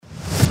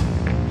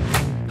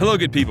Hello,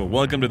 good people.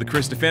 Welcome to the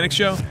Chris Stefanick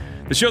Show,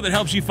 the show that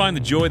helps you find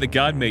the joy that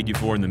God made you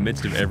for in the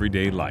midst of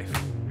everyday life.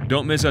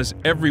 Don't miss us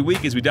every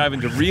week as we dive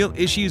into real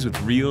issues with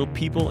real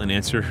people and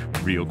answer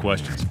real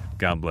questions.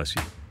 God bless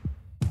you.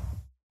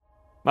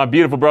 My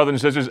beautiful brothers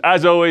and sisters,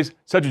 as always,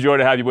 such a joy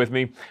to have you with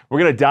me. We're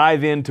going to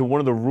dive into one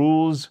of the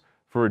rules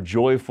for a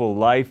joyful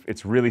life.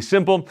 It's really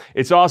simple.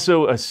 It's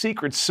also a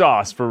secret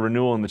sauce for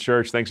renewal in the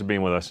church. Thanks for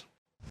being with us.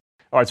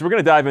 All right, so we're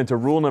going to dive into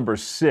rule number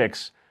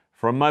 6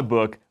 from my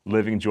book,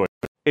 Living Joy.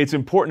 It's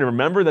important to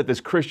remember that this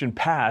Christian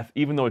path,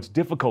 even though it's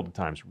difficult at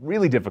times,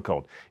 really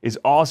difficult, is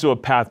also a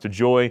path to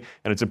joy,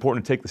 and it's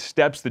important to take the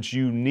steps that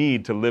you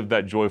need to live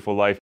that joyful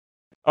life.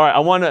 All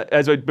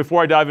right,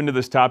 before I dive into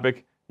this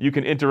topic, you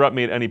can interrupt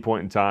me at any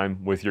point in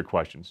time with your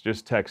questions.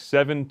 Just text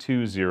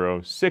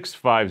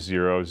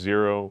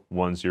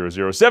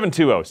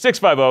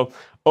 720-650-0100,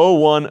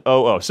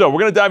 720-650-0100. So we're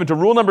going to dive into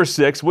rule number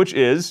 6, which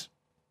is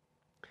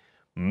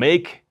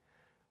make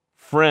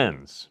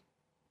friends.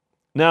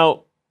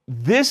 Now,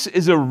 this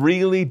is a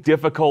really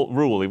difficult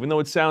rule. Even though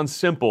it sounds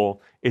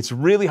simple, it's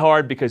really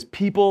hard because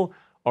people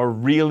are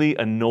really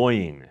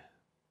annoying.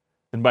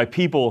 And by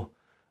people,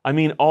 I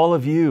mean all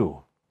of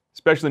you,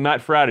 especially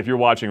Matt Fradd, if you're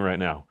watching right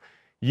now.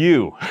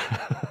 You.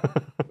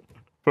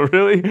 But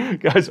really,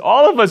 guys,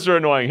 all of us are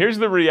annoying. Here's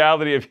the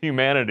reality of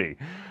humanity.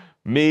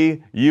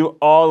 Me, you,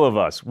 all of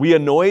us. We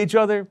annoy each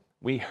other,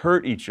 we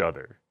hurt each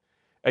other.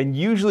 And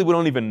usually we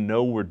don't even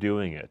know we're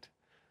doing it.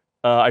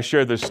 I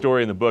shared this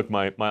story in the book.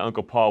 My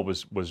Uncle Paul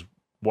was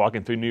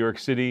walking through New York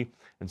City,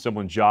 and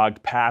someone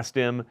jogged past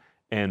him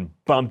and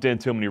bumped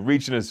into him, and he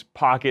reached in his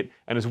pocket,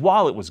 and his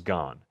wallet was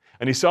gone.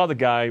 And he saw the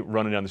guy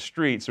running down the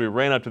street, so he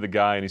ran up to the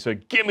guy, and he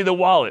said, "Give me the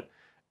wallet."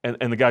 And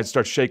the guy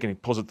starts shaking. He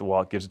pulls out the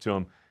wallet, gives it to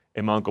him,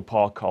 and my Uncle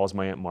Paul calls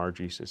my Aunt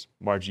Margie. He says,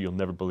 "Margie, you'll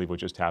never believe what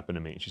just happened to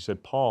me." And she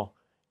said, "Paul,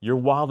 your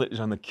wallet is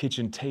on the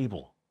kitchen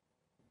table."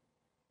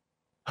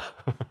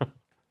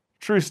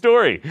 True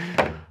story.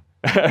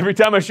 Every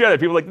time I share that,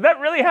 people are like, "Did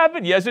that really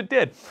happen?" Yes, it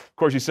did. Of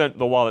course, he sent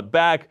the wallet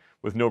back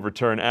with no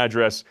return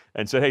address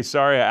and said, "Hey,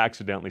 sorry, I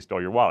accidentally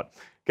stole your wallet."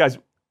 Guys,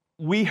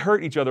 we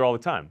hurt each other all the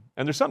time.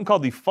 And there's something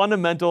called the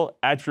fundamental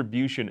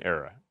attribution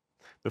error.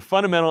 The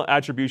fundamental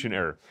attribution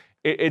error.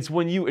 It's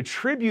when you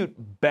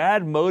attribute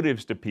bad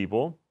motives to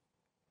people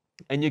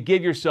and you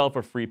give yourself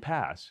a free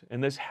pass.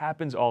 And this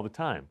happens all the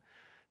time.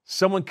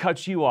 Someone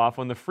cuts you off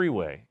on the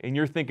freeway and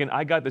you're thinking,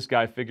 "I got this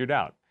guy figured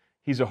out.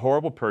 He's a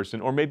horrible person,"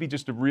 or maybe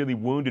just a really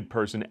wounded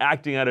person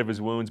acting out of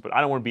his wounds, but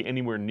I don't want to be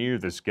anywhere near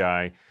this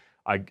guy.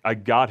 I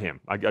got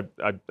him. I'm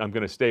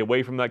going to stay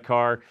away from that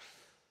car.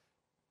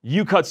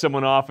 You cut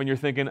someone off and you're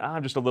thinking,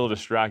 "I'm just a little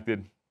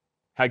distracted,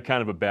 had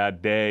kind of a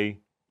bad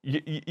day."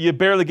 You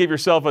barely give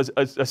yourself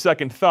a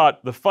second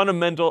thought. The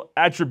fundamental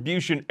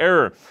attribution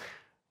error.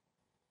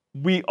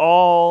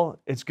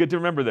 It's good to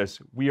remember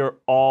this, we are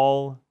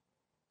all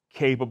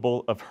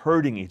capable of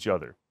hurting each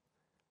other,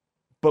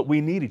 but we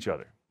need each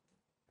other.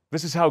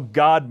 This is how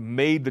God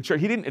made the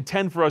church. He didn't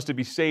intend for us to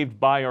be saved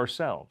by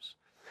ourselves.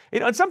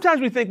 And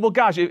sometimes we think, well,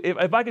 gosh,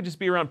 if I could just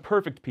be around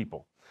perfect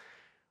people.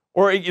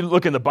 Or you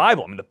look in the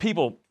Bible, I mean, the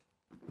people,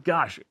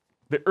 gosh,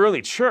 the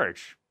early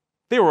church,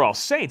 they were all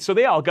saints, so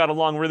they all got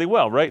along really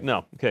well, right?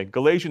 No. Okay,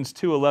 Galatians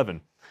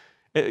 2:11.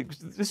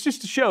 This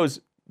just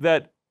shows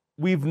that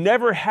we've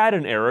never had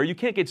an era. You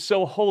can't get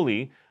so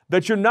holy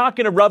that you're not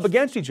going to rub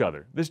against each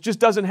other. This just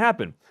doesn't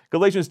happen.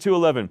 Galatians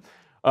 2:11.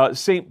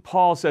 St.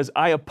 Paul says,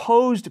 "I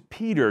opposed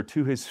Peter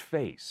to his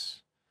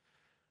face."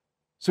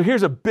 So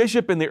here's a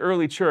bishop in the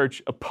early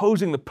church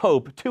opposing the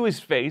Pope to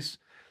his face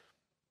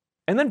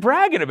and then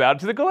bragging about it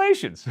to the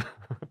Galatians.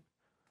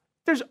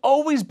 There's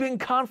always been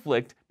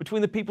conflict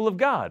between the people of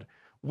God.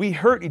 We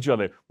hurt each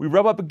other. We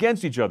rub up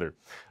against each other.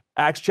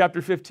 Acts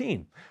chapter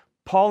 15.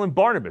 Paul and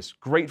Barnabas,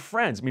 great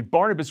friends. I mean,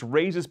 Barnabas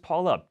raises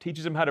Paul up,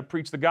 teaches him how to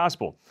preach the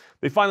gospel.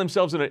 They find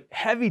themselves in a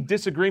heavy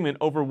disagreement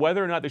over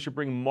whether or not they should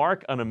bring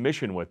Mark on a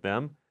mission with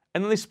them,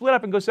 and then they split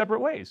up and go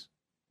separate ways.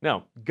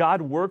 Now,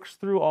 God works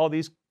through all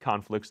these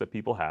conflicts that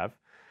people have.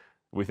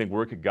 We think,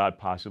 where could God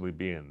possibly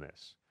be in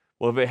this?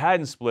 Well, if they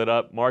hadn't split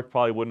up, Mark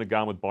probably wouldn't have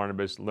gone with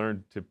Barnabas,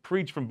 learned to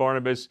preach from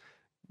Barnabas,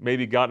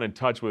 maybe gotten in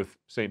touch with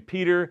St.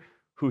 Peter,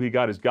 who he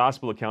got his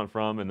gospel account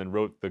from, and then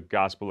wrote the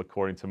gospel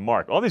according to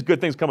Mark. All these good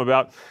things come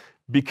about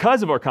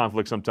because of our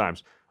conflict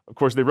sometimes. Of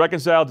course, they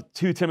reconciled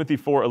 2 Timothy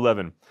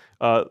 4:11,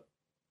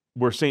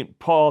 where St.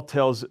 Paul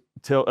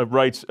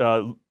writes,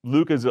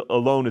 "Luke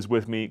alone is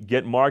with me.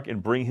 Get Mark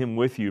and bring him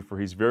with you, for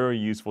he's very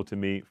useful to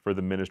me for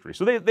the ministry."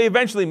 So they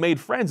eventually made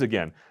friends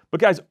again.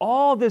 But guys,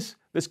 all this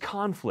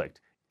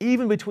conflict,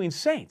 even between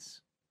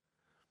saints.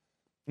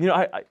 You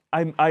know,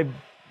 I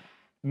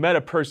met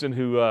a person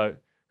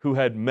who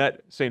had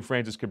met St.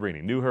 Frances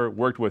Cabrini, knew her,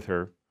 worked with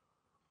her.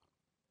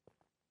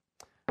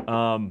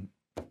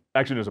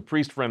 Actually, there's a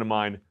priest friend of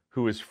mine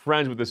who is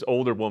friends with this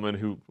older woman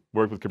who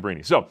worked with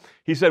Cabrini. So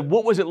he said,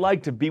 "What was it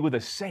like to be with a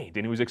saint?"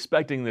 And he was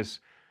expecting this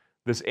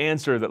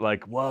answer that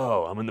like,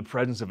 "Whoa, I'm in the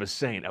presence of a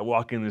saint. I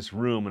walk in this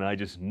room and I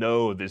just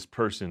know this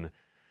person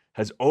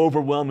has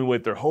overwhelmed me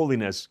with their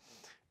holiness."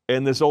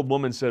 And this old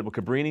woman said, "Well,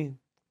 Cabrini,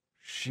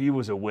 she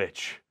was a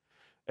witch.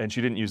 And she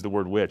didn't use the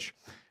word witch.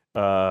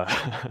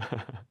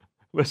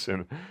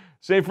 Listen,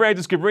 St.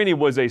 Francis Cabrini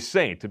was a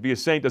saint. To be a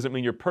saint doesn't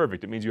mean you're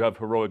perfect. It means you have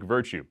heroic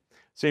virtue.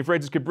 St.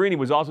 Francis Cabrini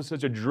was also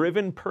such a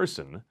driven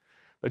person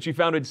that she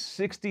founded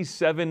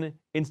 67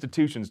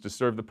 institutions to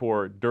serve the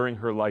poor during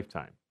her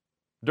lifetime,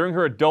 during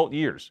her adult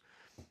years.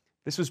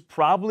 This was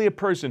probably a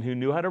person who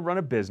knew how to run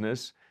a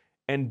business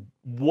and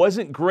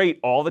wasn't great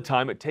all the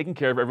time at taking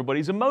care of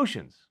everybody's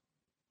emotions.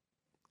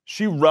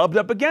 She rubbed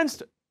up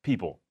against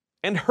people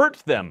and hurt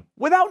them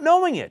without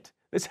knowing it.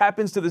 This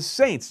happens to the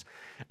saints.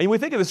 And we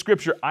think of the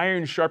scripture,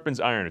 iron sharpens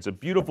iron. It's a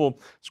beautiful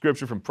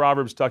scripture from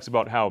Proverbs, talks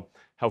about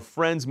how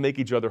friends make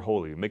each other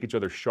holy, make each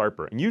other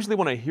sharper. And usually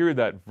when I hear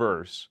that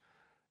verse,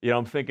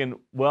 I'm thinking,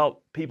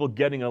 well, people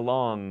getting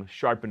along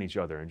sharpen each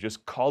other and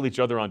just call each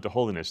other onto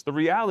holiness. The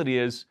reality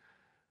is,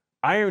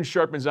 iron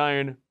sharpens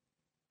iron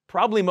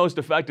probably most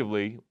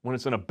effectively when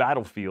it's on a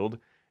battlefield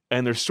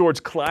and their swords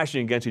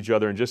clashing against each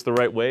other in just the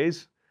right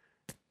ways,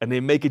 and they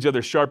make each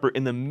other sharper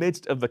in the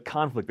midst of the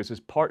conflict. This is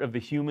part of the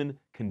human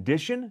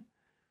condition.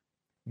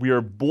 We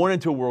are born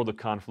into a world of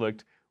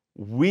conflict.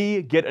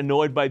 We get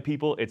annoyed by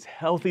people. It's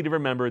healthy to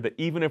remember that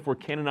even if we're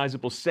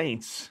canonizable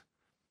saints,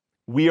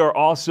 we are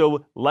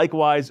also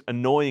likewise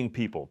annoying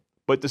people.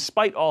 But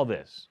despite all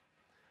this,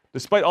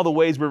 despite all the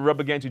ways we rub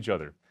against each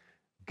other,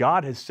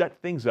 God has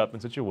set things up in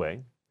such a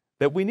way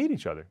that we need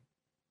each other.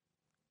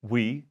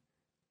 We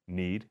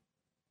need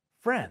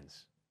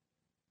friends.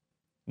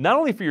 Not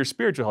only for your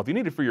spiritual health, you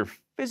need it for your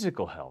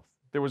physical health.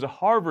 There was a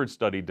Harvard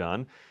study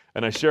done,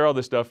 and I share all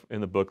this stuff in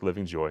the book,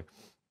 Living Joy.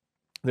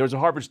 There was a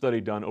Harvard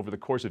study done over the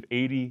course of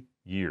 80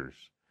 years.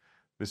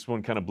 This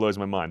one kind of blows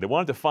my mind. They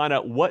wanted to find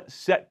out what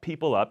set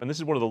people up, and this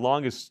is one of the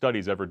longest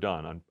studies ever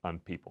done on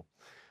people.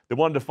 They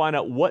wanted to find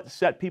out what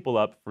set people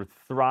up for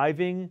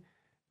thriving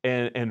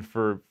and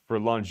for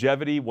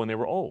longevity when they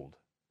were old.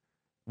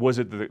 Was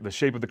it the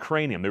shape of the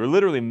cranium? They were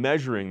literally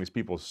measuring these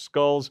people's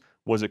skulls.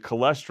 Was it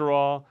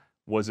cholesterol?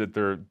 Was it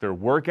their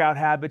workout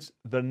habits?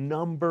 The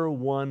number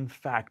one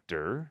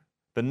factor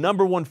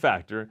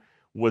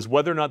was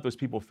whether or not those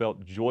people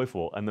felt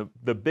joyful. And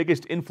the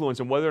biggest influence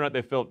on whether or not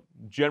they felt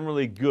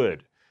generally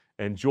good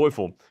and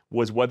joyful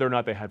was whether or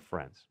not they had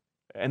friends.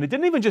 And it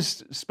didn't even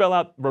just spell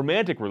out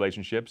romantic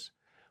relationships,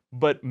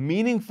 but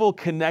meaningful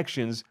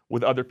connections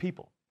with other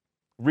people.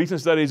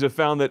 Recent studies have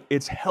found that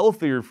it's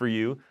healthier for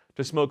you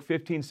to smoke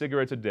 15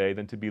 cigarettes a day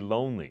than to be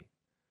lonely.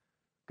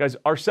 Guys,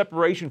 our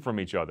separation from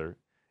each other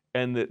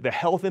and the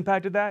health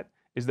impact of that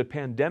is the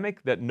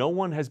pandemic that no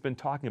one has been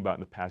talking about in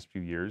the past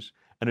few years,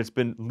 and it's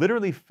been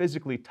literally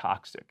physically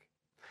toxic.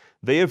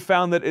 They have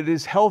found that it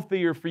is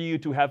healthier for you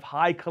to have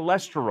high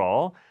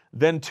cholesterol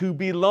than to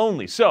be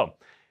lonely. So,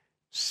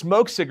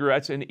 smoke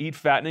cigarettes and eat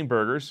fattening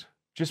burgers.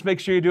 Just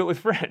make sure you do it with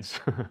friends.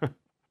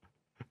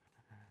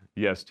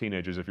 Yes,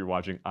 teenagers, if you're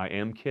watching, I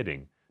am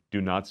kidding. Do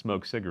not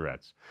smoke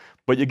cigarettes.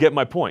 But you get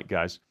my point,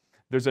 guys.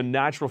 There's a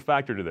natural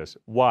factor to this.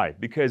 Why?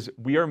 Because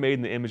we are made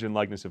in the image and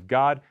likeness of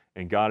God,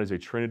 and God is a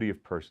trinity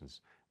of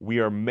persons. We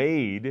are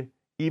made,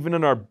 even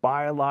in our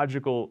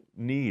biological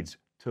needs,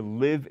 to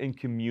live in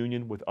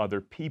communion with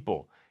other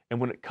people. And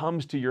when it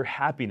comes to your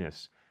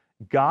happiness,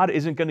 God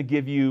isn't going to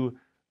give you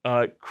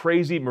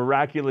crazy,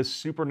 miraculous,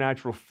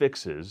 supernatural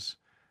fixes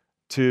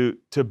to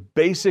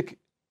basic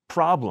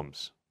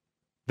problems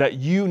that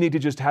you need to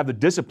just have the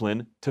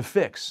discipline to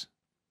fix.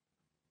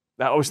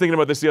 Now, I was thinking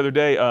about this the other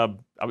day.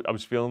 I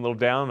was feeling a little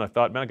down, and I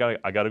thought, man,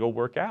 I got to go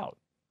work out.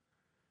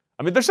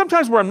 I mean, there's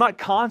sometimes where I'm not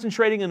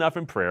concentrating enough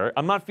in prayer.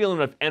 I'm not feeling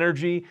enough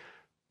energy.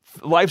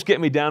 Life's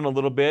getting me down a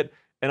little bit,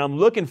 and I'm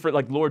looking for,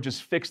 like, Lord,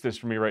 just fix this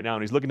for me right now.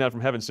 And He's looking down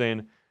from heaven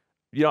saying,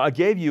 I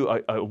gave you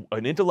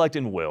an intellect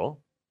and will.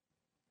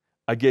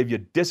 I gave you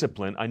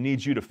discipline. I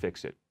need you to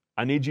fix it.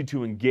 I need you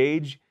to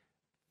engage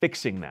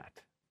fixing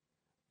that.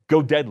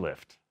 Go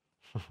deadlift.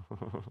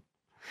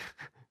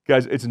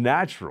 Guys, it's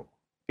natural.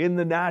 In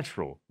the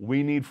natural,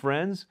 we need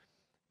friends.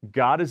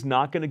 God is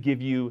not going to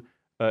give you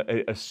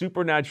a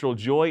supernatural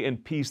joy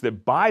and peace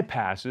that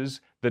bypasses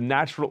the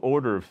natural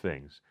order of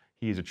things.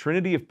 He is a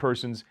trinity of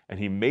persons, and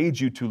He made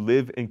you to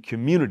live in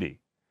community.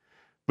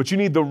 But you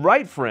need the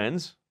right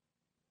friends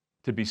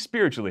to be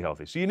spiritually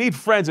healthy. So you need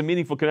friends and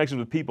meaningful connections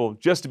with people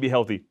just to be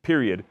healthy,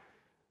 period.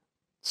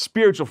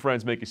 Spiritual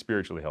friends make you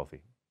spiritually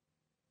healthy.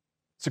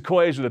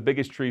 Sequoias are the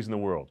biggest trees in the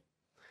world.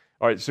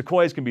 All right,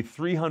 sequoias can be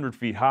 300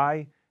 feet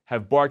high,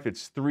 have bark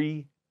that's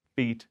 3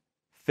 feet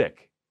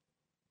thick.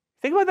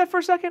 Think about that for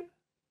a second.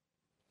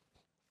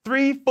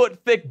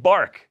 3-foot thick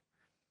bark.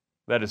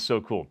 That is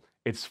so cool.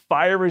 It's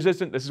fire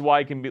resistant. This is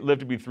why it can live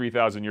to be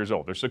 3,000 years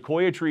old. There's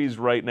sequoia trees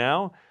right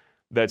now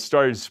that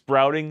started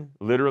sprouting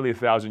literally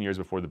 1,000 years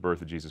before the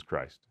birth of Jesus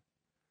Christ.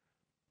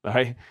 All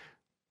right?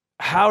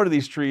 How do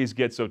these trees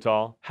get so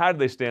tall? How do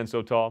they stand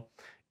so tall?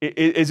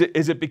 Is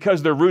it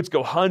because their roots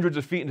go hundreds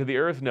of feet into the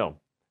earth? No.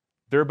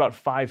 They're about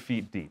 5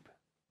 feet deep.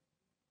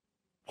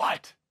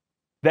 What?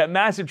 That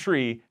massive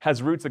tree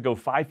has roots that go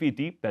 5 feet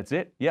deep? That's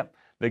it? Yep.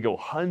 They go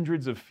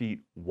hundreds of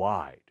feet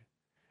wide.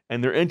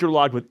 And they're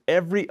interlocked with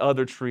every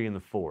other tree in the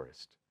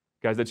forest.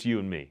 Guys, that's you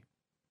and me.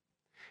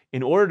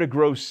 In order to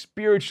grow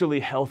spiritually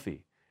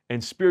healthy,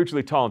 and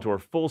spiritually tall into our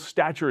full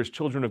stature as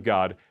children of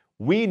God,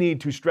 we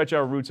need to stretch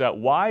our roots out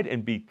wide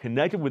and be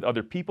connected with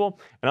other people.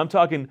 And I'm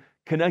talking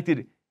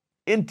connected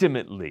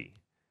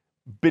intimately,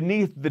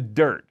 beneath the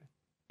dirt,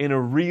 in a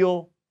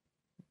real,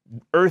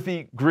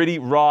 earthy, gritty,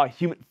 raw,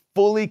 human,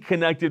 fully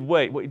connected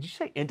way. Wait, did you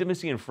say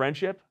intimacy and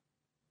friendship?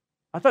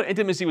 I thought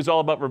intimacy was all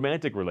about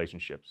romantic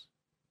relationships.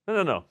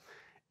 No.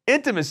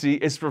 Intimacy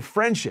is for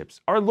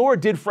friendships. Our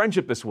Lord did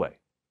friendship this way.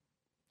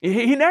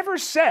 He never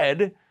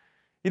said,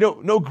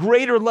 no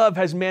greater love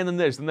has man than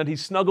this, than that he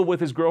snuggled with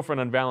his girlfriend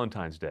on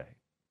Valentine's Day.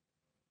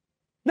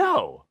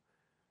 No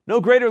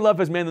greater love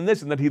has man than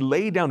this, than that he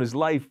laid down his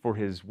life for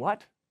his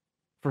what?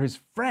 For his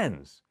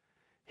friends.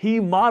 He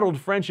modeled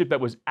friendship that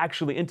was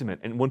actually intimate.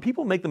 And when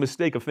people make the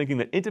mistake of thinking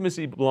that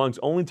intimacy belongs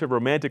only to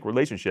romantic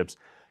relationships,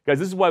 guys,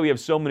 this is why we have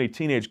so many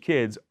teenage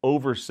kids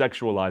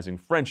over-sexualizing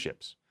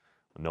friendships.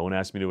 No one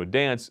asked me to a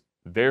dance,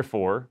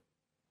 therefore,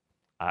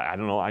 I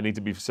don't know, I need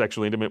to be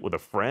sexually intimate with a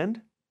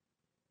friend?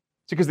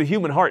 It's because the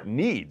human heart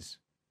needs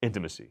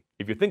intimacy.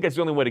 If you think that's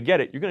the only way to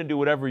get it, you're going to do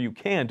whatever you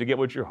can to get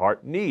what your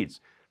heart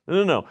needs.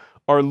 No.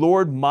 Our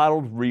Lord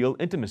modeled real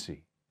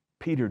intimacy.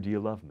 Peter, do you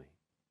love me?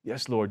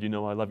 Yes, Lord, you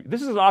know I love you.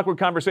 This is an awkward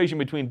conversation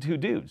between two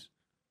dudes,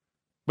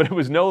 but it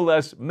was no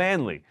less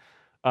manly.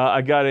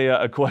 I got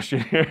a question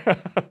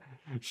here.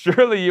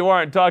 Surely you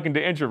aren't talking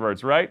to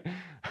introverts, right?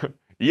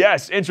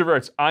 Yes,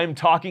 introverts, I'm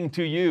talking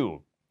to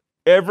you.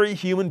 Every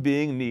human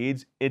being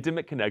needs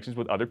intimate connections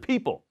with other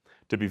people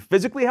to be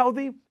physically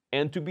healthy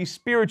and to be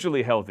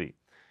spiritually healthy.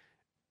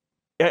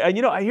 And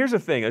here's the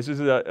thing. This is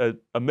a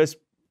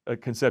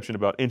misconception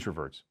about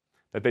introverts,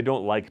 that they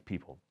don't like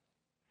people.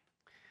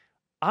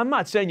 I'm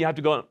not saying you have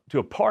to go to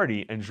a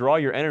party and draw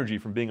your energy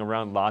from being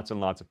around lots and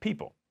lots of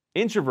people.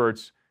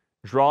 Introverts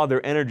draw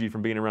their energy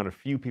from being around a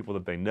few people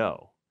that they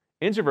know.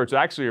 Introverts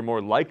actually are more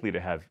likely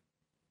to have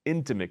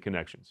intimate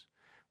connections,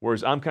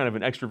 whereas I'm kind of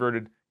an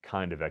extroverted,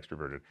 kind of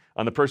extroverted.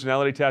 On the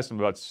personality test, I'm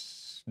about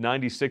 96%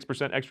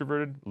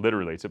 extroverted,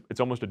 literally. It's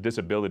almost a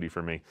disability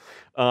for me.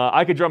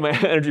 I could draw my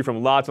energy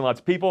from lots and lots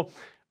of people.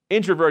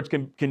 Introverts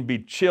can be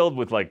chilled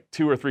with like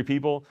 2 or 3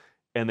 people,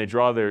 and they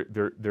draw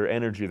their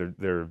energy,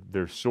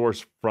 their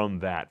source from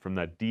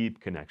that deep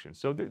connection.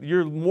 So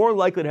you're more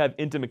likely to have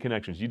intimate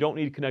connections. You don't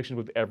need connections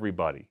with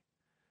everybody.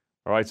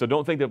 All right, so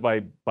don't think that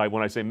by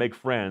when I say make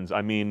friends,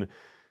 I mean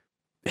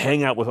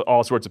hang out with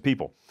all sorts of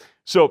people.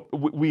 So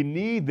we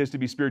need this to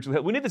be spiritually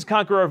healthy. We need this to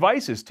conquer our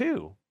vices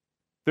too.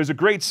 There's a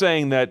great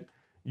saying that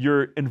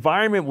your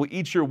environment will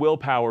eat your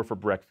willpower for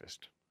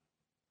breakfast.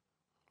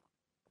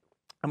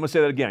 I'm going to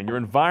say that again. Your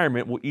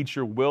environment will eat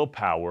your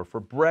willpower for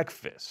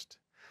breakfast.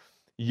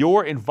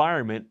 Your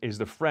environment is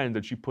the friend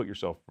that you put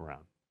yourself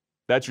around.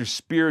 That's your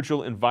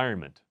spiritual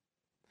environment.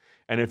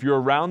 And if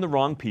you're around the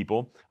wrong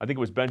people, I think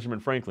it was Benjamin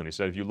Franklin, he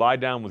said, if you lie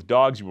down with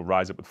dogs, you will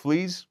rise up with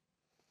fleas.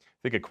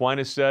 I think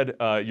Aquinas said,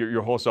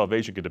 your whole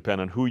salvation could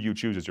depend on who you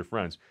choose as your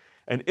friends.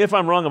 And if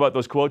I'm wrong about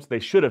those quotes, they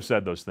should have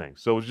said those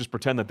things. So just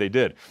pretend that they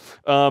did.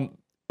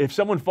 If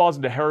someone falls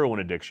into heroin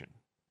addiction,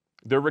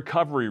 their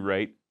recovery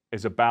rate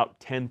is about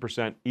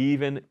 10%,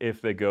 even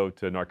if they go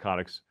to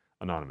Narcotics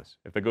Anonymous.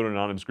 If they go to an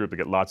anonymous group, they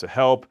get lots of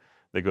help.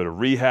 They go to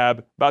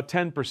rehab. About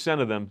 10%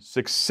 of them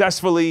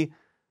successfully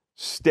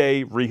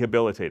stay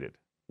rehabilitated.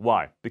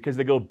 Why? Because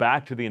they go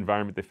back to the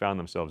environment they found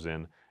themselves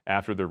in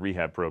after their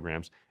rehab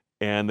programs,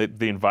 and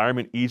the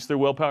environment eats their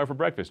willpower for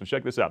breakfast. And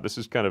check this out. This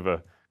is kind of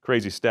a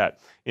crazy stat.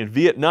 In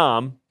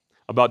Vietnam,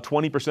 about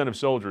 20% of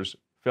soldiers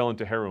fell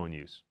into heroin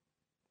use.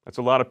 That's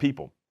a lot of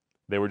people.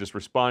 They were just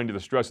responding to the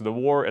stress of the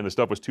war, and the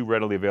stuff was too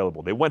readily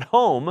available. They went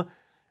home.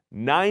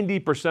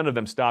 90% of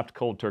them stopped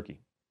cold turkey.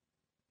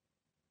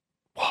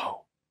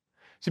 Whoa.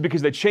 See,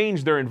 because they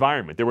changed their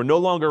environment. They were no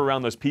longer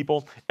around those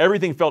people.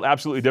 Everything felt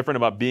absolutely different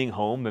about being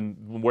home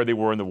than where they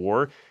were in the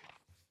war.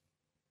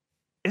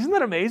 Isn't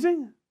that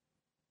amazing?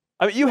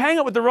 I mean, you hang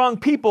out with the wrong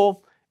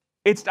people,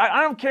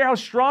 I don't care how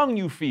strong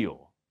you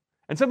feel.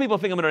 And some people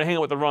think I'm going to hang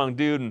out with the wrong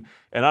dude and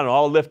I don't know,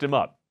 I'll lift him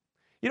up.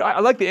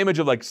 I like the image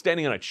of like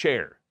standing on a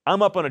chair.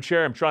 I'm up on a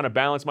chair, I'm trying to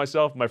balance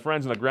myself, my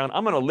friend's on the ground,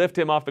 I'm going to lift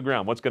him off the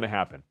ground. What's going to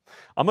happen?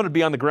 I'm going to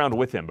be on the ground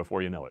with him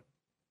before you know it.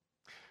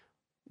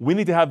 We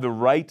need to have the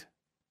right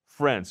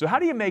friends. So how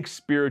do you make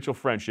spiritual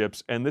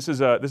friendships? And this is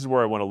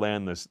where I want to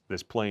land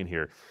this plane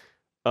here.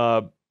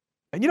 I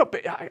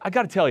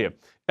got to tell you,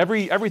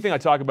 everything I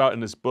talk about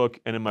in this book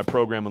and in my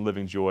program on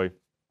Living Joy,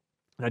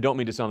 and I don't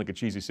mean to sound like a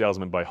cheesy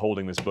salesman by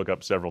holding this book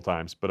up several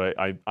times, but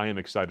I am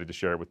excited to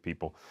share it with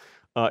people.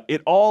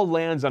 It all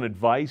lands on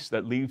advice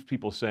that leaves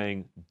people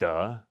saying,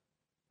 duh.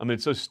 I mean,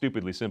 it's so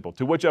stupidly simple.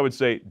 To which I would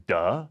say,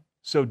 duh,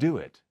 so do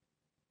it.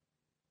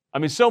 I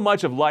mean, so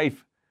much of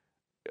life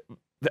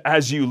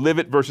as you live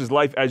it versus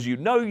life as you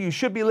know you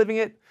should be living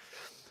it,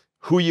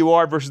 who you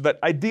are versus that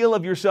ideal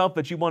of yourself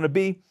that you want to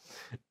be.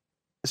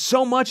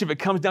 So much of it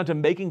comes down to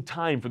making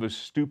time for those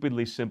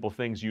stupidly simple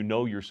things you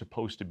know you're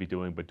supposed to be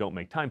doing but don't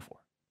make time for.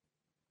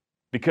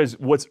 Because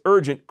what's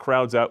urgent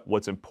crowds out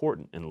what's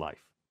important in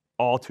life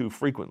all too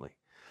frequently.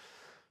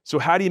 So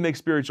how do you make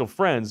spiritual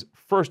friends?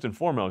 First and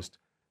foremost,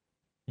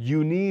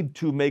 you need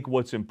to make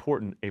what's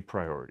important a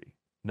priority.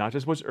 not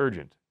just what's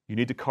urgent. You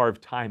need to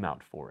carve time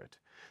out for it.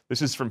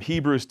 This is from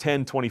Hebrews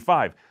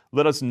 10:25.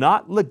 Let us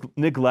not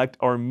neglect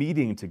our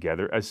meeting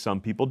together as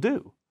some people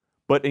do,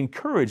 but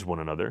encourage one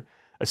another,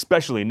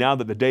 especially now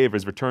that the day of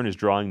his return is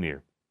drawing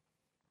near.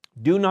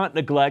 Do not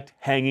neglect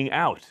hanging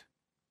out.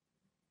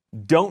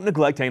 Don't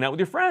neglect hanging out with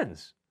your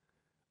friends.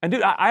 And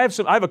dude, I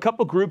have a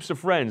couple groups of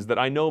friends that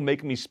I know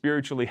make me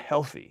spiritually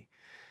healthy.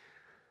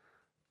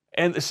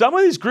 And some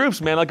of these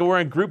groups, man, like we're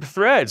in group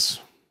threads,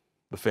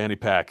 the fanny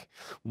pack,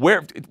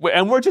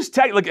 and we're just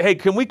like, hey,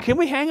 can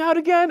we hang out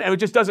again? And it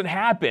just doesn't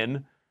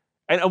happen.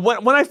 And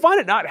when I find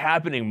it not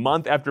happening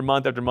month after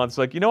month after month, it's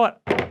like, you know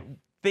what?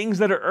 Things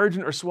that are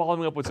urgent are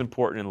swallowing up what's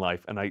important in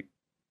life. And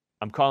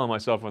I'm calling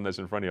myself on this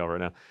in front of y'all right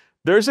now.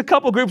 There's a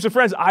couple groups of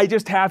friends I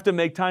just have to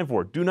make time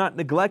for. Do not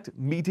neglect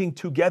meeting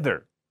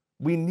together.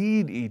 We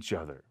need each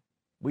other.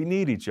 We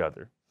need each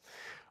other.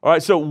 All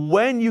right, so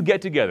when you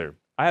get together,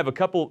 I have a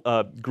couple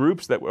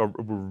groups that are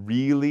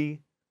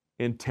really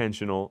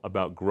intentional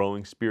about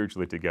growing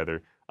spiritually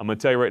together. I'm going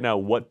to tell you right now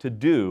what to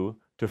do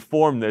to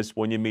form this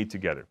when you meet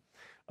together.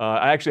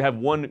 I actually have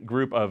one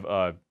group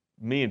of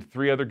me and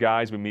 3 other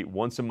guys. We meet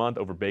once a month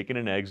over bacon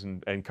and eggs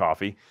and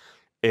coffee.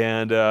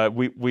 And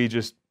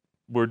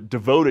we're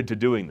devoted to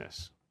doing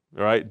this.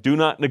 All right? Do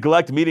not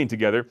neglect meeting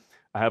together.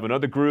 I have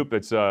another group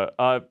that's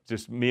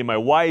just me and my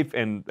wife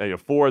and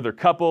 4 other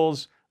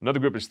couples. Another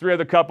group is 3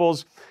 other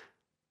couples.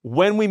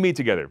 When we meet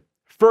together,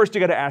 first you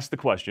got to ask the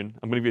question.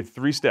 I'm going to give you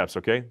 3 steps,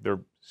 okay? They're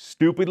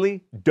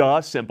stupidly,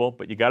 simple,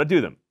 but you got to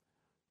do them.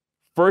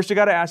 First, you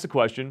got to ask the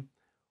question,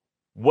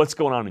 what's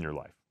going on in your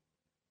life?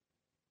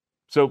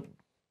 So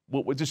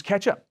we'll just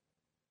catch up.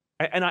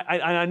 And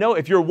I know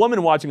if you're a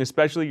woman watching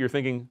especially, you're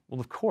thinking, well,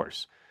 of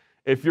course.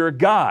 If you're a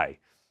guy,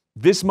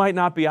 this might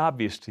not be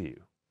obvious to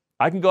you.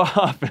 I can go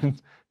off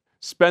and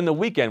spend the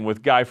weekend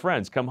with guy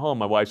friends, come home,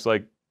 my wife's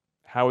like,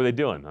 how are they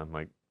doing? I'm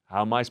like,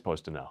 how am I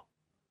supposed to know?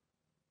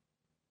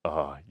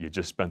 You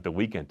just spent the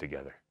weekend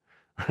together,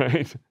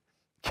 right?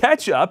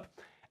 Catch up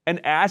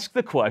and ask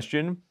the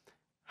question,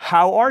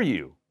 how are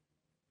you?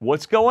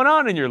 What's going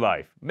on in your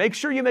life? Make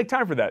sure you make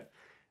time for that.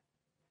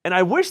 And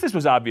I wish this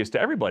was obvious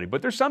to everybody,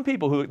 but there's some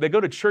people who they go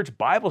to church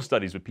Bible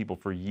studies with people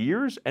for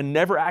years and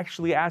never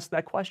actually ask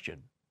that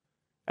question.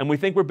 And we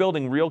think we're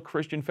building real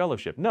Christian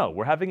fellowship. No,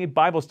 we're having a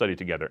Bible study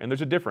together, and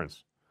there's a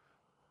difference.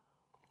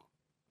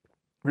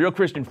 Real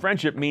Christian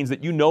friendship means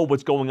that you know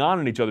what's going on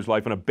in each other's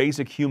life on a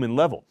basic human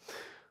level.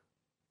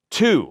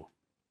 2,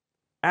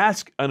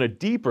 ask on a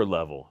deeper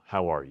level,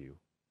 how are you?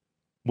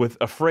 With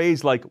a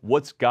phrase like,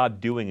 what's God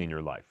doing in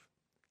your life?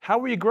 How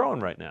are you growing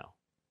right now?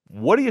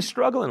 What are you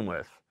struggling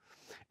with?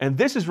 And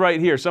this is right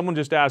here. Someone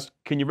just asked,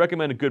 can you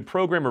recommend a good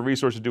program or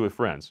resource to do with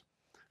friends?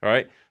 All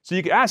right. So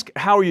you can ask,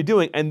 how are you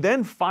doing? And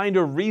then find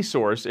a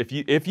resource, if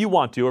you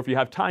want to, or if you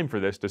have time for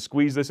this, to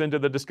squeeze this into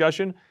the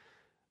discussion,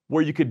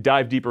 where you could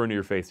dive deeper into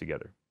your faith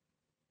together.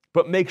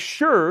 But make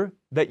sure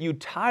that you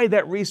tie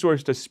that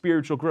resource to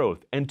spiritual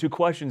growth and to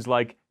questions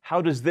like,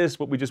 how does this,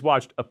 what we just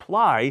watched,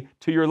 apply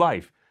to your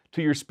life,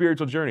 to your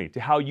spiritual journey,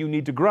 to how you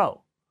need to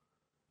grow?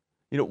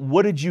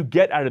 What did you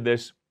get out of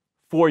this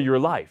for your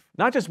life?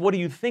 Not just what do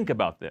you think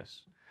about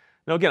this?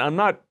 Now, again, I'm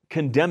not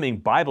condemning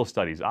Bible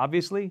studies,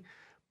 obviously,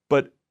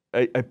 but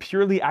a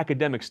purely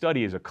academic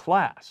study is a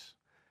class.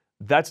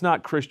 That's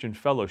not Christian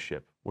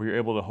fellowship, where you're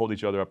able to hold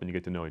each other up and you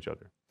get to know each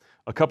other.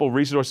 A couple of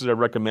resources I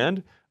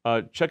recommend.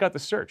 Check out the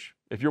Search.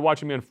 If you're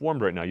watching me on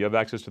Formed right now, you have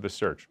access to the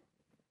Search.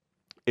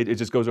 It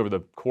just goes over the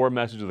core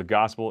message of the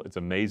gospel. It's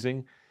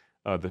amazing.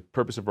 The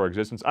purpose of our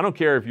existence. I don't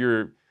care if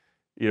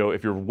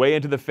you're way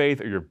into the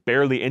faith or you're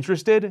barely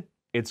interested,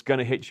 it's going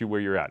to hit you where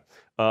you're at.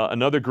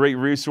 Another great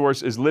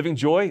resource is Living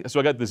Joy. So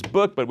I got this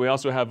book, but we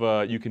also have,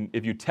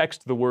 if you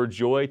text the word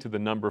joy to the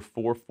number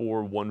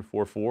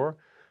 44144,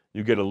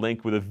 you get a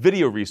link with a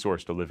video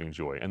resource to Living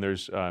Joy. And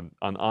there's,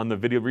 on the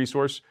video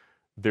resource,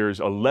 there's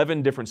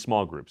 11 different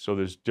small groups. So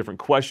there's different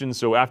questions.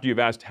 So after you've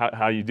asked,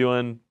 how you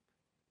doing?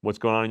 What's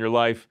going on in your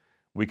life?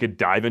 We could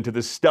dive into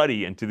this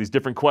study, into these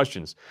different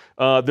questions.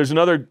 There's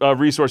another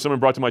resource someone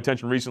brought to my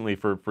attention recently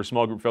for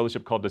small group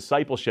fellowship called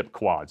Discipleship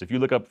Quads. If you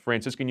look up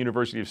Franciscan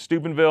University of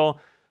Steubenville,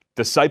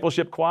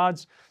 Discipleship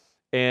Quads,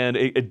 and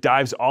it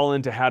dives all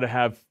into how to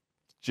have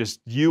just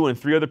you and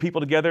 3 other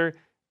people together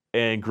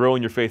and grow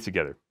in your faith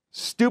together.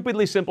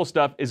 Stupidly simple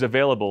stuff is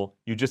available.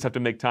 You just have to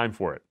make time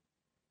for it.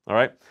 All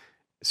right?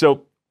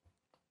 So,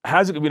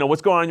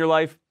 what's going on in your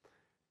life?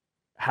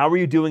 How are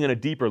you doing on a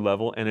deeper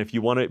level? And if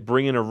you want to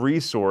bring in a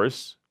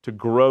resource to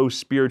grow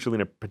spiritually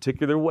in a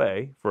particular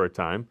way for a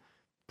time,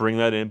 bring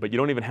that in. But you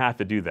don't even have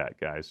to do that,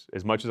 guys.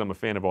 As much as I'm a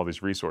fan of all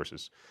these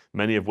resources,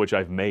 many of which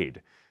I've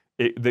made,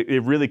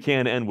 it really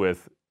can end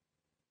with,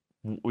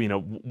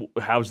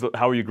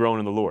 how are you growing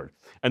in the Lord?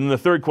 And then the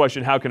third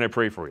question, how can I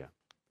pray for you?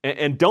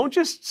 And don't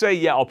just say,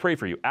 yeah, I'll pray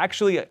for you.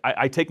 Actually,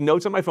 I take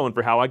notes on my phone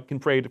for how I can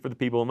pray for the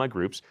people in my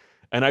groups,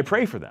 and I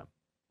pray for them.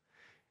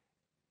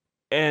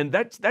 And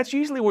that's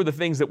usually where the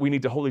things that we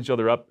need to hold each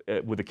other up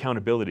with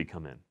accountability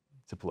come in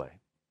to play.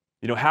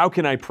 How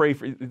can I pray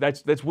for you?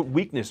 That's what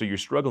weakness are you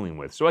struggling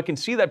with? So I can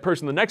see that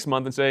person the next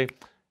month and say,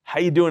 How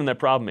you doing in that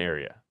problem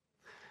area?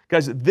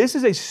 Guys, this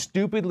is a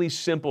stupidly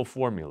simple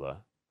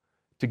formula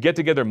to get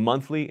together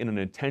monthly in an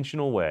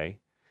intentional way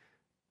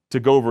to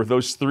go over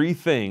those three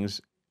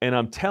things, and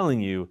I'm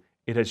telling you,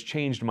 it has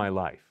changed my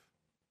life.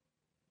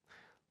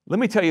 Let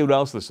me tell you what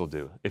else this will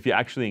do if you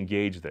actually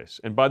engage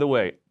this. And by the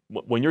way,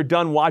 when you're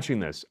done watching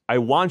this, I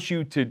want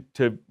you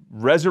to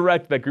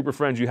resurrect that group of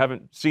friends you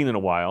haven't seen in a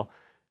while,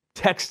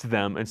 text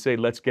them and say,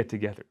 let's get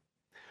together.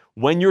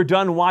 When you're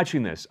done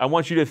watching this, I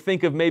want you to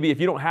think of maybe, if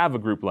you don't have a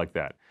group like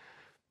that,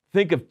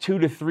 think of 2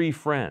 to 3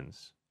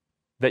 friends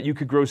that you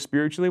could grow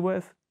spiritually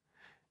with,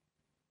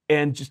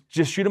 and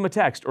just shoot them a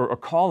text or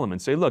call them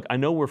and say, look, I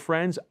know we're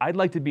friends. I'd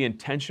like to be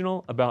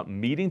intentional about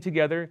meeting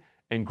together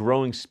and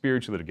growing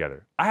spiritually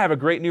together. I have a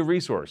great new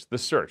resource, The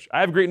Search. I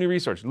have a great new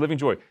resource, Living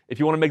Joy. If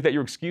you want to make that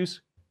your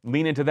excuse,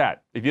 lean into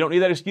that. If you don't need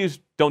that excuse,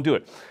 don't do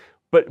it.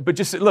 But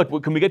just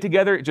look, can we get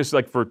together just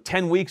like for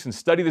 10 weeks and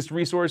study this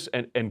resource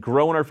and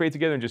grow in our faith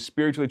together and just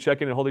spiritually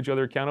check in and hold each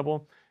other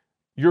accountable?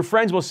 Your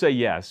friends will say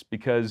yes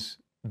because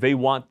they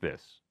want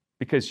this,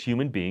 because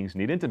human beings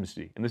need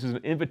intimacy. And this is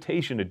an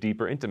invitation to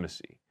deeper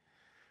intimacy.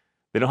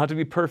 They don't have to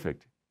be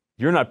perfect.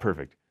 You're not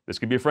perfect. This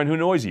could be a friend who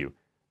annoys you.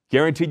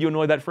 Guaranteed you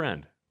annoy that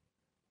friend.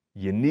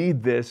 You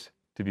need this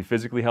to be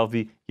physically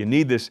healthy. You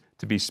need this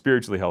to be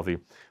spiritually healthy.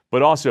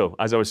 But also,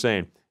 as I was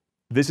saying,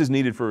 this is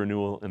needed for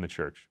renewal in the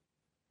church.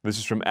 This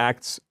is from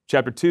Acts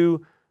chapter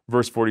 2,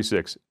 verse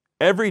 46.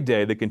 Every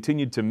day they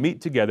continued to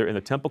meet together in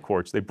the temple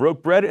courts. They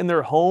broke bread in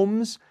their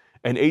homes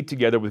and ate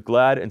together with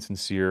glad and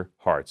sincere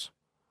hearts.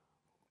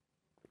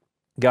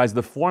 Guys,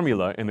 the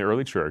formula in the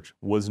early church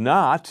was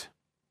not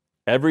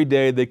every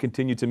day they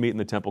continued to meet in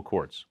the temple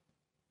courts.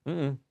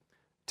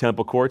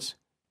 Temple courts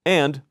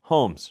and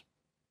homes.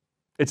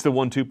 It's the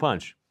 1-2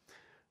 punch.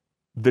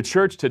 The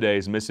church today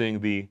is missing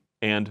the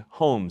and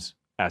homes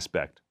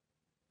aspect.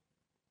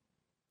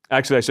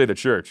 Actually, I say the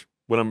church.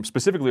 What I'm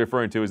specifically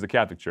referring to is the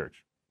Catholic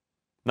Church,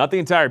 not the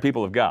entire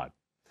people of God.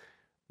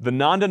 The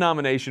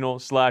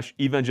non-denominational /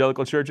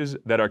 evangelical churches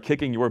that are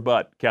kicking your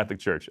butt, Catholic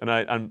Church, and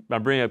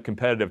I'm bringing up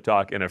competitive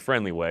talk in a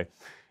friendly way.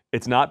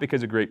 It's not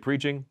because of great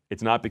preaching.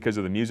 It's not because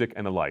of the music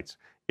and the lights.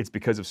 It's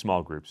because of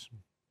small groups.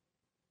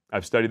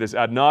 I've studied this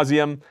ad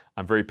nauseum.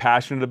 I'm very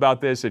passionate about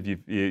this. If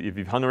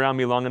you've hung around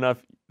me long enough,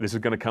 this is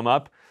going to come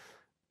up.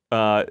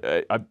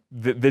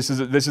 This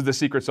is the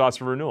secret sauce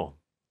for renewal.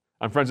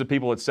 I'm friends with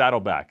people at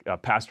Saddleback,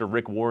 Pastor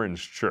Rick Warren's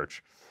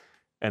church,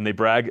 and they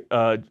brag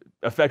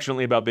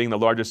affectionately about being the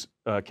largest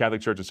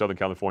Catholic church in Southern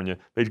California.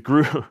 They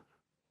grew,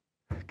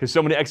 because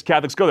so many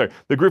ex-Catholics go there.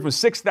 They grew from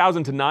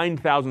 6,000 to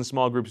 9,000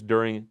 small groups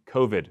during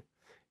COVID,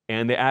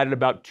 and they added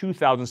about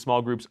 2,000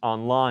 small groups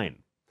online.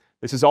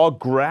 This is all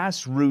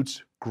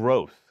grassroots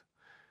growth.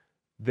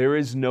 There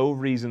is no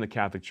reason the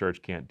Catholic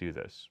Church can't do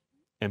this.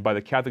 And by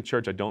the Catholic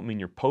Church, I don't mean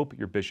your pope,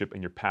 your bishop,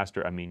 and your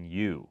pastor. I mean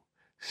you.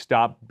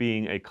 Stop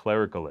being a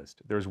clericalist.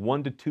 There's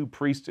 1 to 2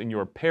 priests in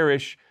your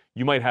parish.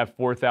 You might have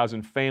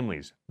 4,000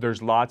 families.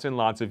 There's lots and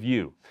lots of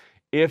you.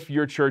 If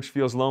your church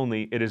feels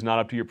lonely, it is not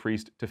up to your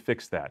priest to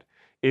fix that.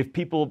 If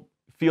people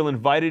feel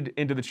invited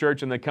into the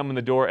church and they come in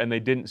the door and they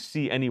didn't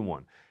see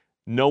anyone,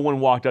 no one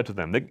walked up to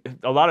them.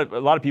 A lot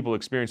of people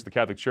experience the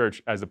Catholic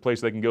Church as a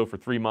place they can go for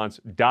 3 months,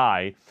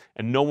 die,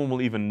 and no one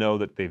will even know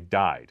that they've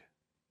died.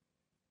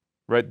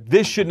 Right?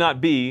 This should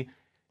not be.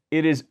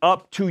 It is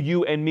up to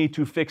you and me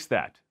to fix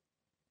that.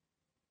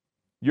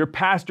 Your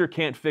pastor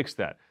can't fix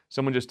that.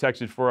 Someone just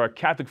texted, for our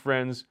Catholic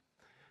friends,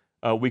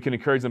 we can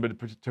encourage them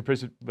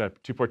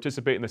to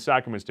participate in the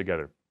sacraments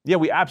together. Yeah,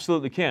 we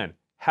absolutely can.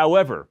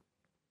 However,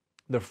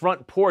 the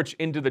front porch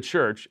into the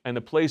church and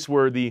the place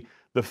where the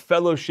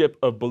fellowship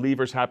of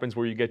believers happens,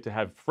 where you get to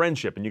have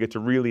friendship and you get to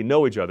really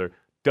know each other,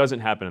 doesn't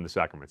happen in the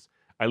sacraments.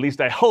 At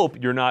least I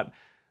hope you're not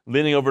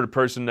leaning over to the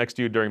person next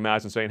to you during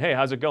Mass and saying, hey,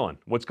 how's it going?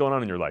 What's going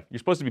on in your life? You're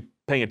supposed to be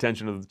paying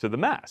attention to the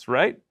Mass,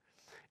 right?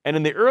 And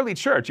in the early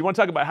church, you want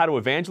to talk about how to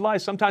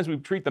evangelize? Sometimes we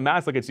treat the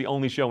Mass like it's the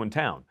only show in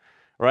town.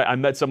 Right? I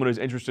met someone who's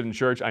interested in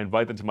church. I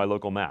invite them to my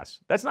local Mass.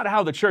 That's not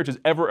how the church has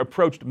ever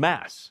approached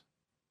Mass.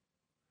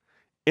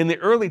 In the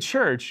early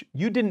church,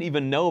 you didn't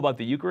even know about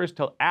the Eucharist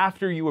till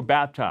after you were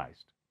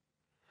baptized.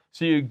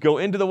 So you go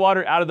into the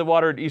water, out of the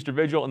water at Easter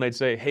Vigil, and they'd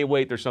say, hey,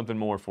 wait, there's something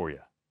more for you.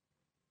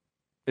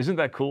 Isn't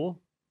that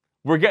cool?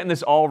 We're getting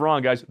this all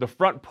wrong, guys. The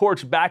front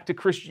porch back to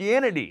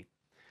Christianity.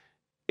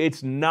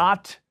 It's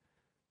not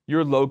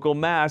your local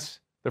Mass.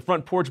 The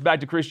front porch back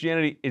to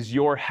Christianity is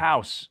your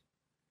house,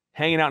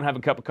 hanging out and having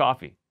a cup of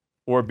coffee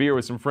or a beer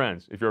with some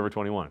friends if you're over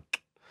 21.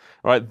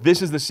 All right,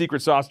 this is the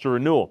secret sauce to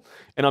renewal.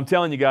 And I'm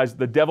telling you guys,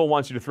 the devil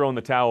wants you to throw in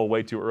the towel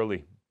way too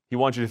early. He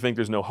wants you to think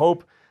there's no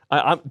hope.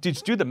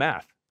 Just do the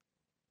math.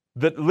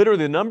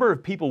 Literally, the number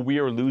of people we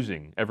are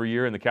losing every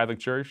year in the Catholic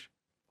Church,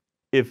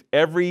 if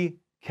every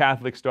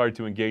Catholic started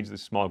to engage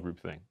this small group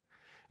thing,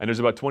 and there's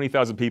about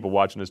 20,000 people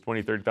watching this,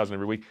 20, 30,000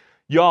 every week.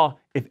 Y'all,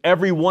 if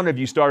every one of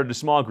you started a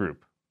small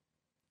group,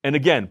 and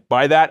again,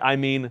 by that I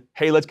mean,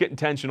 hey, let's get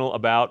intentional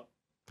about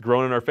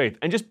growing in our faith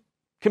and just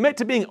commit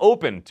to being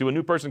open to a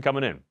new person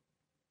coming in.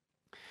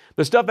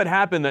 The stuff that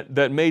happened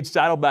that made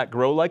Saddleback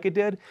grow like it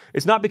did,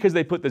 it's not because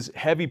they put this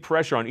heavy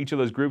pressure on each of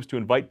those groups to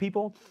invite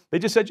people. They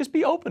just said, just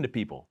be open to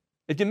people.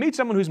 If you meet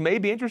someone who's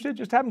maybe interested,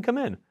 just have them come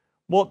in.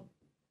 Well,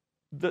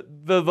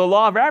 the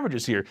law of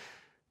averages here.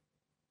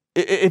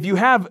 If you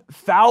have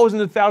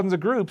thousands and thousands of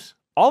groups,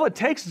 all it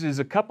takes is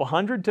a couple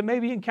hundred to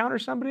maybe encounter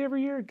somebody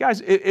every year.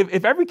 Guys,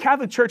 if every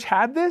Catholic church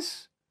had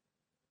this,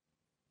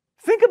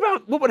 think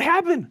about what would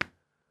happen.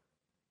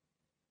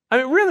 I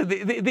mean,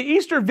 really, the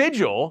Easter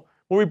Vigil,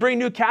 where we bring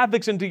new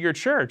Catholics into your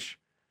church,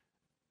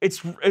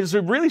 it's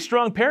a really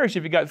strong parish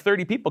if you got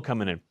 30 people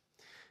coming in.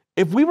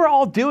 If we were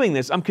all doing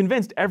this, I'm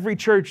convinced every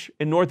church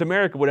in North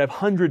America would have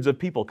hundreds of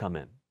people come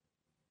in.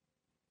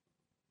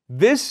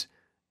 This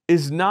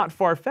is not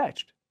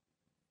far-fetched.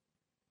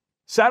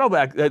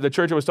 Saddleback, the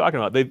church I was talking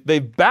about,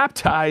 they've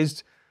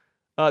baptized,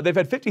 they've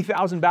had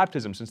 50,000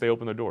 baptisms since they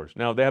opened their doors.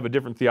 Now, they have a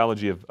different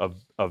theology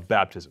of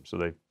baptism,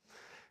 so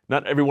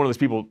not every one of those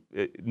people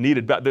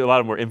needed, a lot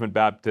of them were infant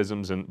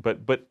baptisms,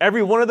 but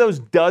every one of those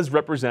does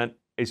represent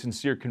a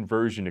sincere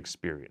conversion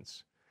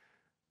experience,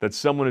 that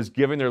someone is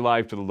giving their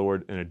life to the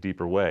Lord in a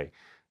deeper way.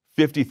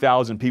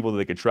 50,000 people that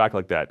they could track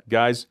like that.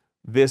 Guys,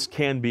 this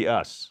can be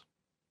us.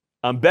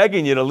 I'm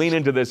begging you to lean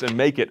into this and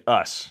make it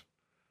us.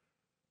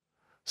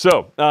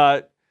 So,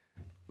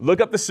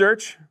 look up the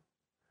search.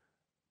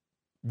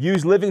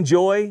 Use Living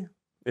Joy.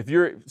 If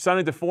you're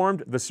sounding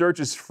deformed, the search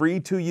is free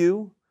to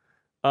you.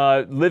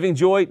 Living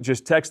Joy,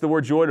 just text the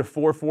word joy to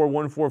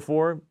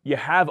 44144. You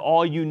have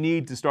all you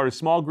need to start a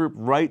small group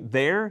right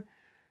there.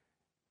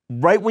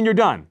 Right when you're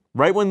done,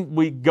 right when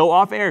we go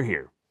off air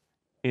here,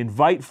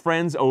 invite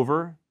friends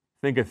over.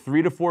 Think of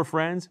 3 to 4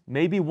 friends,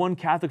 maybe one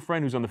Catholic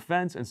friend who's on the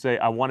fence, and say,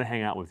 I want to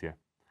hang out with you.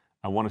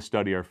 I want to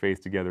study our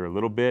faith together a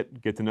little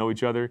bit, get to know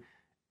each other,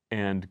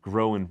 and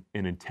grow in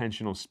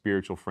intentional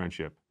spiritual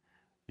friendship.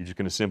 You're just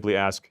going to simply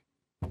ask,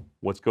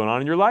 what's going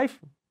on in your life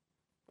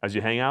as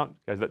you hang out?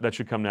 That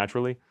should come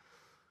naturally.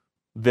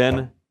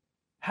 Then,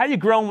 how you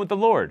growing with the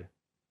Lord?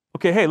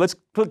 Okay, hey, let's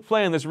click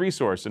play on this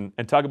resource and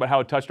talk about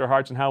how it touched our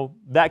hearts and how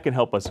that can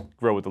help us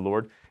grow with the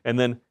Lord. And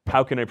then,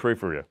 how can I pray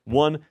for you?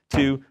 1,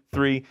 2,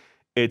 3.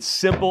 It's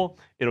simple.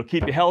 It'll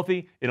keep you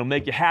healthy. It'll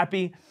make you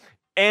happy.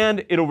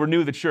 And it'll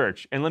renew the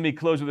church. And let me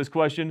close with this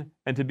question.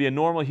 And to be a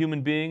normal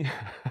human being,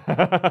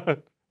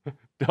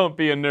 don't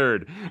be a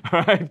nerd.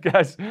 All right,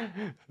 guys?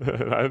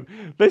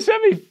 They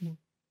sent me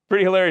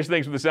pretty hilarious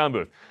things from the sound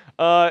booth.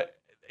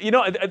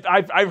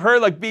 I've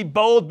heard like be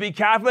bold, be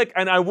Catholic,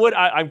 and I'm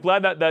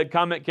glad that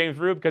comment came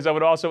through, because I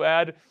would also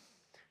add,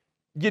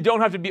 you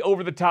don't have to be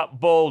over the top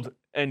bold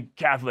and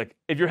Catholic.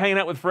 If you're hanging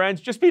out with friends,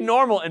 just be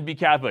normal and be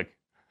Catholic.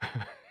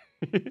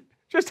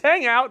 Just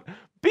hang out,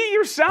 be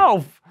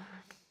yourself.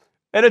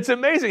 And it's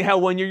amazing how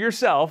when you're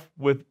yourself,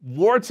 with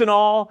warts and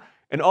all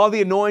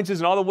the annoyances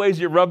and all the ways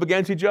you rub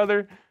against each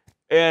other,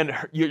 and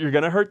you're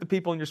going to hurt the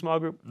people in your small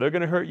group, they're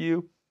going to hurt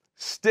you.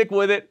 Stick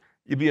with it.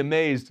 You'll be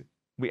amazed.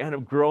 We end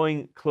up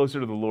growing closer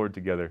to the Lord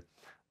together.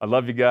 I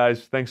love you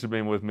guys. Thanks for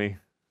being with me.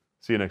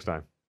 See you next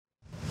time.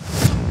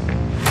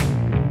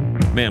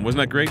 Man, wasn't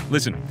that great?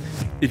 Listen,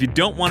 if you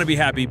don't want to be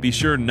happy, be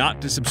sure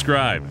not to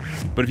subscribe.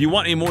 But if you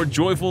want a more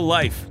joyful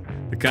life,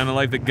 the kind of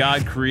life that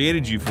God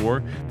created you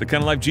for, the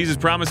kind of life Jesus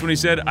promised when he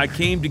said, I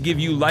came to give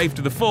you life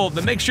to the full,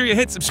 then make sure you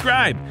hit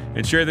subscribe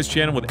and share this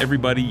channel with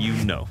everybody you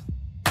know.